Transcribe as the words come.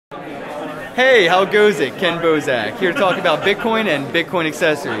Hey, how goes it? Ken Bozak, here to talk about Bitcoin and Bitcoin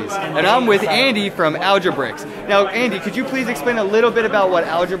accessories. And I'm with Andy from Algebraix. Now, Andy, could you please explain a little bit about what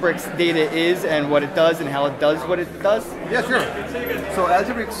Algebraix Data is and what it does and how it does what it does? Yeah, sure. So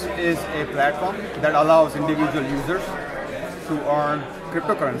Algebraix is a platform that allows individual users to earn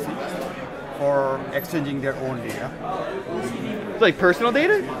cryptocurrency for exchanging their own data. Like personal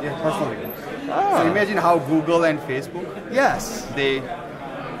data? Yeah, personal data. Oh. So imagine how Google and Facebook, Yes. they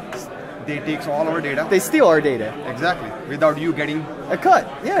take all our data. They steal our data. Exactly. Without you getting A cut,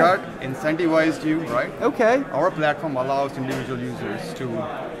 yeah. cut, incentivized you, right? Okay. Our platform allows individual users to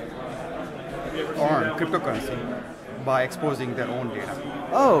earn cryptocurrency by exposing their own data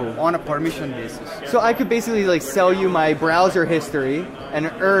Oh. on a permission basis. So I could basically like sell you my browser history and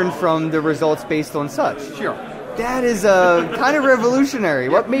earn from the results based on such. Sure. That is kind of revolutionary.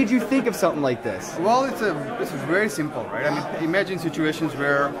 What made you think of something like this? Well, it's very simple, right? I mean, imagine situations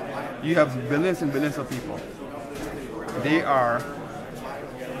where you have billions and billions of people. They are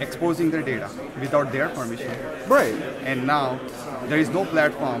exposing their data without their permission. Right. And now there is no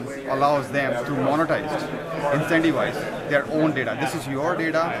platform allows them to monetize, incentivize their own data. This is your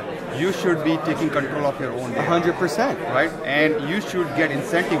data. You should be taking control of your own data. 100%. Right? And you should get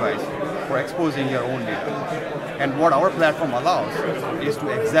incentivized for exposing your own data. And what our platform allows is to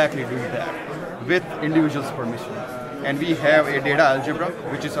exactly do that with individuals' permission. And we have a data algebra,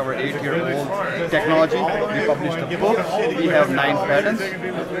 which is our 8-year-old technology. We published a book. We have 9 patents,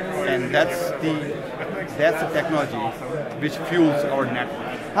 and that's the technology which fuels our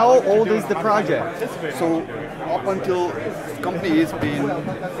network. How old is the project? So up until company has been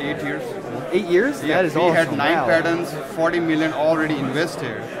 8 years. 8 years? Yeah, That is we awesome. had 9 Wow. patents, 40 million already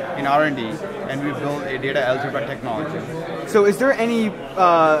invested in R&D, and we built a data algebra technology. So is there any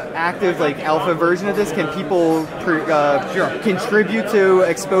active like alpha version of this? Can people Sure. contribute to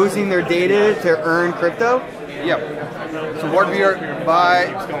exposing their data to earn crypto? Yeah. So what we are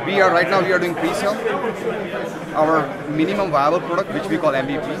right now we are doing pre-sale. Our minimum viable product, which we call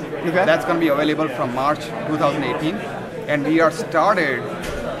MVP, Okay. that's going to be available from March 2018, and we are started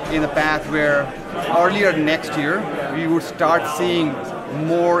in the path where earlier next year we would start seeing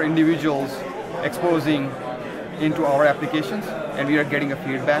more individuals exposing into our applications, and we are getting a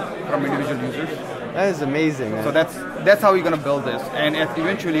feedback from individual users. That is amazing. Man. So that's how we're going to build this, and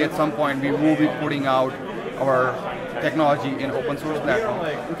eventually at some point we will be putting out our technology in open source platform.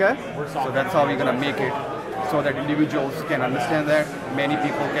 Okay. So that's how we're going to make it so that individuals can understand that. Many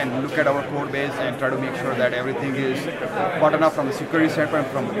people can look at our code base and try to make sure that everything is buttoned up from the security standpoint,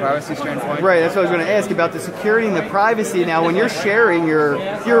 from the privacy standpoint. Right, that's what I was going to ask about the security and the privacy. Now, when you're sharing, you're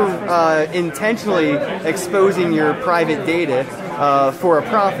intentionally exposing your private data for a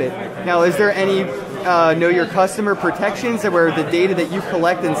profit. Now, is there any know your customer protections where the data that you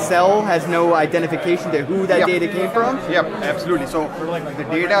collect and sell has no identification to who that Yep. data came from? Yep, absolutely. So the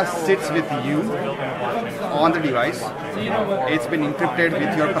data sits with you on the device. It's been encrypted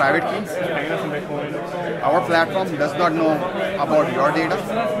with your private key. Our platform does not know about your data.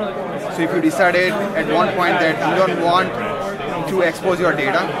 So if you decided at one point that you don't want to expose your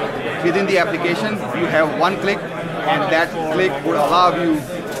data, within the application you have one click, and that click would allow you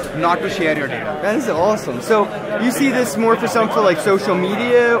not to share your data. That is awesome. So you see this more for like social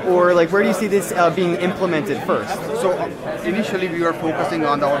media, or like where do you see this being implemented first? So initially we were focusing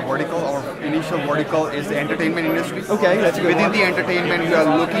on our vertical. Our initial vertical is the entertainment industry. Okay, that's a good Within one. the entertainment, we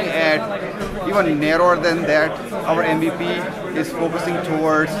are looking at even narrower than that. Our MVP is focusing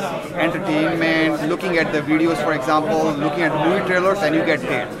towards entertainment, looking at the videos, for example, looking at movie trailers, and you get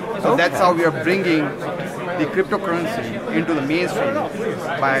paid. So that's how we are bringing the cryptocurrency into the mainstream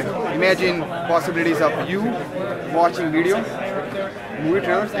by imagine possibilities of you watching video, movie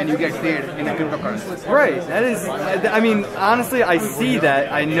trailers, and you get paid in a cryptocurrency. Right. That is. I mean, honestly, I see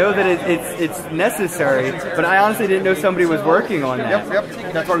that. I know that it's necessary, but I honestly didn't know somebody was working on that.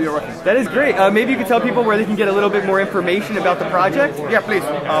 Yep. That's what we are working. That is great. Maybe you could tell people where they can get a little bit more information about the project. Yeah, please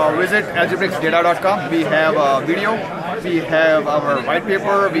visit algebraixdata.com. We have a video, we have our white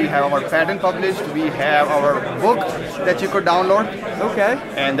paper, we have our patent published, we have our book that you could download. Okay.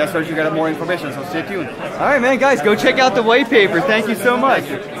 And that's where you get more information. So stay tuned. All right, man, guys, go check out the white paper. Thank you so much.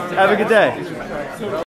 Have a good day.